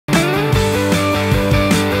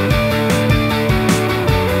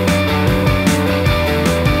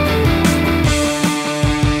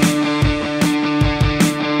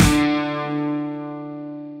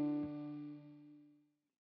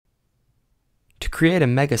create a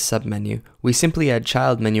mega submenu, we simply add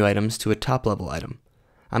child menu items to a top-level item.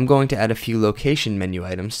 I'm going to add a few location menu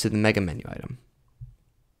items to the mega menu item.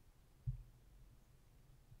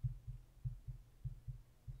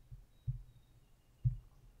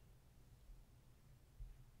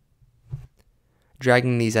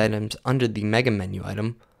 Dragging these items under the mega menu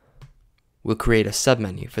item will create a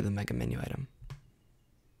submenu for the mega menu item.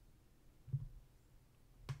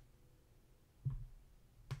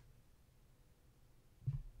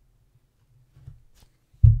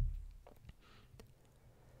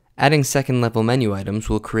 Adding second-level menu items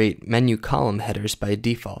will create menu column headers by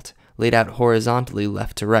default, laid out horizontally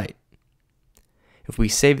left to right. If we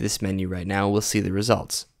save this menu right now, we'll see the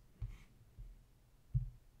results.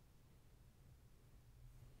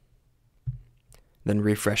 Then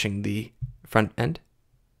refreshing the front end,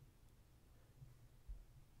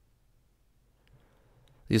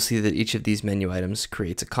 you'll see that each of these menu items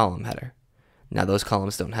creates a column header. Now those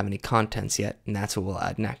columns don't have any contents yet, and that's what we'll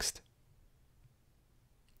add next.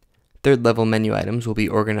 Third-level menu items will be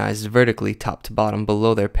organized vertically top to bottom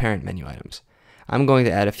below their parent menu items. I'm going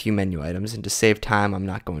to add a few menu items, and to save time, I'm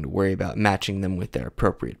not going to worry about matching them with their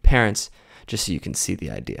appropriate parents, just so you can see the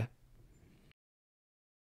idea.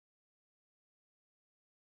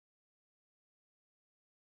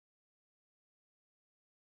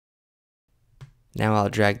 Now I'll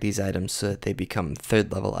drag these items so that they become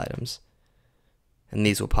third-level items, and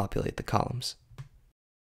these will populate the columns.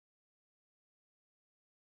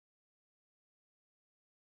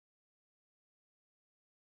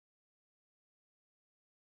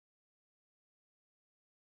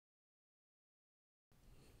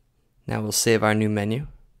 Now we'll save our new menu,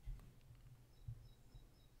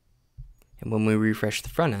 and when we refresh the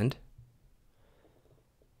front end,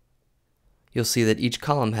 you'll see that each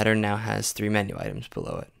column header now has 3 menu items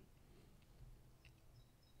below it.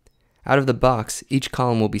 Out of the box, each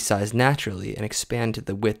column will be sized naturally and expand to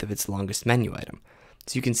the width of its longest menu item,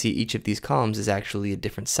 so you can see each of these columns is actually a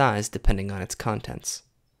different size depending on its contents.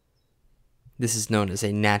 This is known as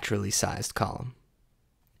a naturally sized column.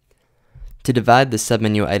 To divide the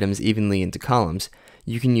submenu items evenly into columns,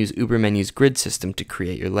 you can use UberMenu's grid system to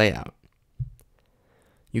create your layout.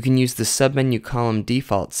 You can use the Submenu Column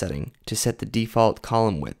Default setting to set the default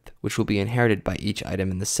column width, which will be inherited by each item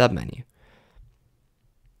in the submenu.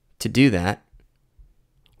 To do that,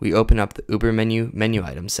 we open up the UberMenu menu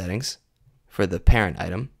item settings for the parent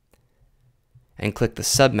item and click the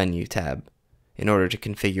Submenu tab in order to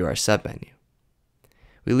configure our submenu.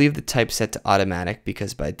 We leave the type set to automatic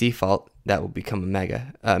because by default that will become a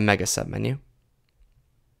mega submenu.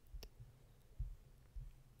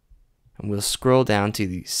 And we'll scroll down to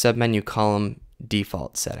the Submenu Column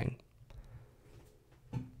Default setting.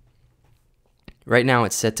 Right now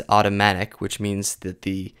it's set to automatic, which means that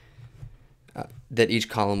that each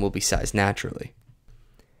column will be sized naturally.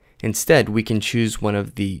 Instead, we can choose one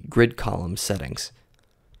of the grid column settings.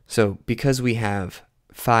 So because we have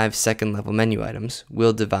 5 second-level menu items,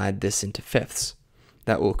 we'll divide this into fifths.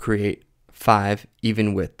 That will create 5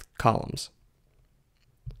 even-width columns.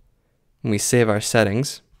 When we save our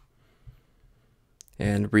settings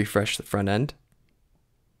and refresh the front end,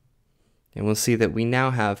 and we'll see that we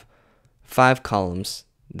now have 5 columns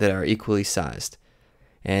that are equally sized.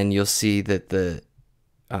 And you'll see that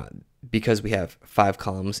because we have 5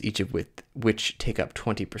 columns, each of which take up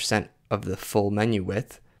 20% of the full menu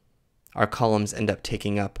width, our columns end up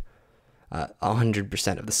taking up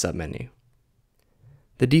 100% of the submenu.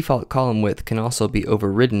 The default column width can also be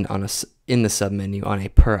overridden in the submenu on a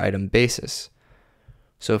per item basis.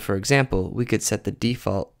 So for example, we could set the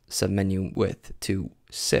default submenu width to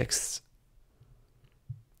 6ths,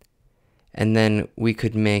 and then we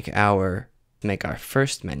could make our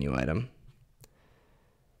first menu item,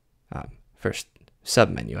 first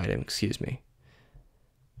submenu item, excuse me,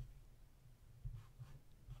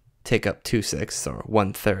 take up 2/6 or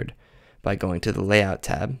 1/3 by going to the Layout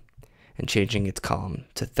tab and changing its column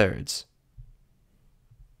to thirds.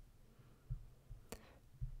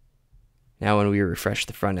 Now when we refresh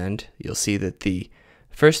the front end, you'll see that the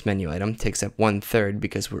first menu item takes up 1/3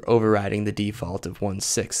 because we're overriding the default of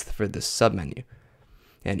 1/6 for this submenu,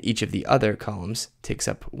 and each of the other columns takes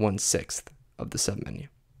up 1/6 of the submenu.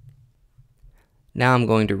 Now I'm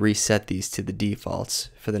going to reset these to the defaults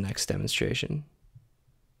for the next demonstration.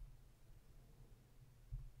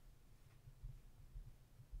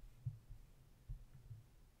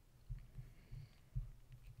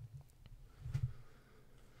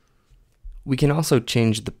 We can also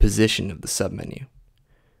change the position of the submenu.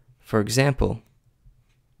 For example,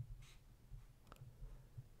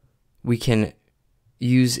 we can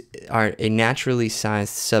use a naturally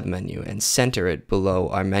sized submenu and center it below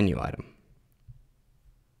our menu item.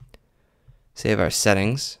 Save our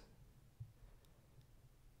settings.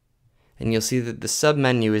 And you'll see that the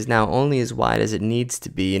submenu is now only as wide as it needs to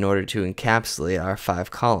be in order to encapsulate our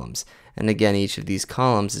 5 columns. And again, each of these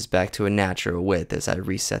columns is back to a natural width as I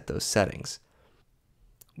reset those settings.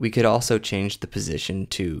 We could also change the position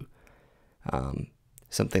to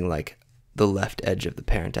something like the left edge of the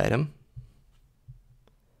parent item.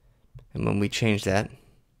 And when we change that,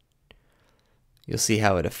 you'll see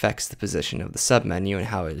how it affects the position of the submenu and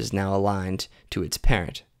how it is now aligned to its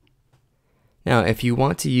parent. Now, if you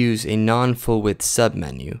want to use a non-full width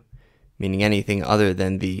submenu, meaning anything other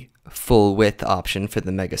than the full width option for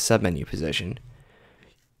the mega submenu position,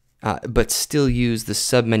 but still use the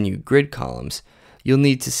submenu grid columns, you'll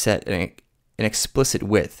need to set an explicit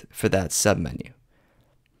width for that submenu.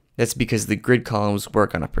 That's because the grid columns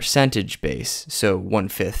work on a percentage base, so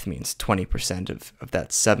 1/5 means 20% of that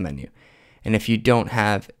submenu. And if you don't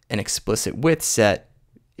have an explicit width set,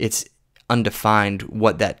 it's undefined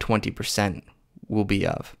what that 20% will be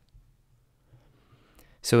of.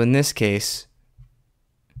 So in this case,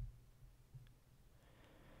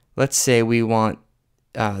 let's say we want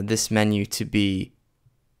this menu to be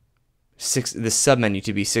the submenu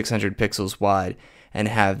to be 600 pixels wide and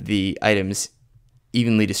have the items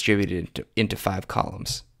evenly distributed into 5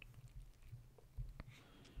 columns.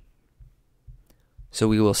 So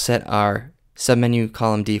we will set our submenu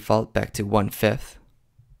column default back to 1/5,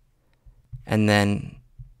 and then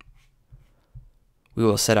we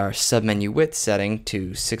will set our submenu width setting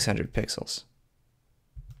to 600 pixels.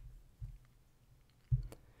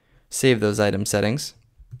 Save those item settings.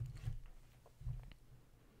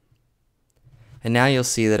 And now you'll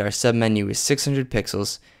see that our submenu is 600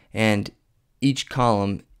 pixels and each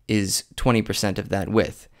column is 20% of that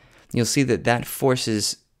width. You'll see that that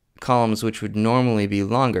forces columns which would normally be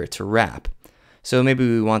longer to wrap. So maybe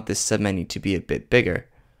we want this submenu to be a bit bigger.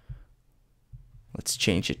 Let's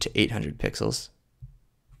change it to 800 pixels.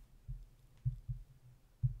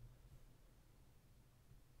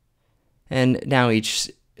 And now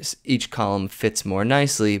each column fits more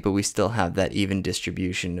nicely, but we still have that even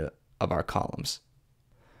distribution of our columns.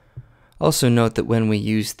 Also note that when we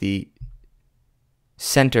use the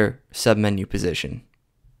center submenu position,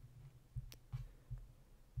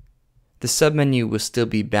 the submenu will still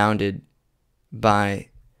be bounded by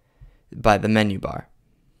the menu bar.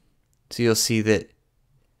 So you'll see that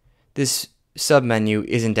this submenu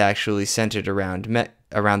isn't actually centered around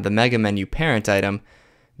the mega menu parent item,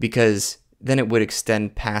 because then it would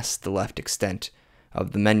extend past the left extent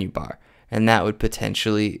of the menu bar, and that would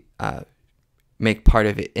potentially make part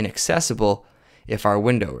of it inaccessible if our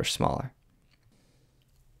window were smaller.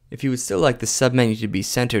 If you would still like the submenu to be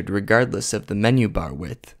centered regardless of the menu bar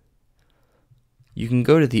width, you can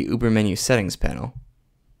go to the UberMenu settings panel,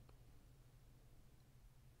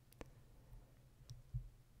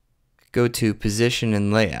 go to Position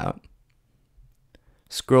and Layout,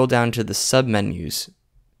 scroll down to the submenus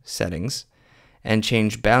settings, and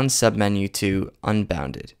change Bound Submenu to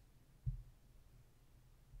Unbounded.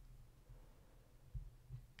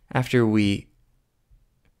 After we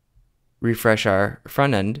refresh our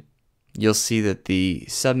front end, you'll see that the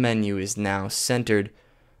submenu is now centered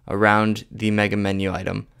around the mega menu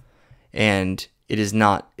item, and it is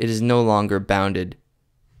no longer bounded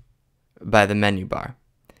by the menu bar.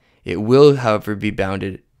 It will, however, be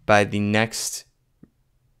bounded by the next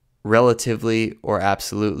relatively or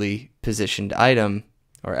absolutely positioned item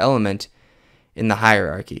or element in the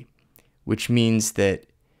hierarchy, which means that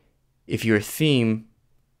if your theme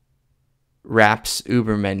wraps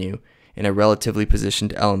UberMenu in a relatively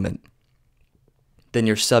positioned element, then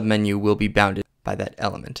your submenu will be bounded by that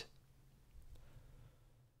element.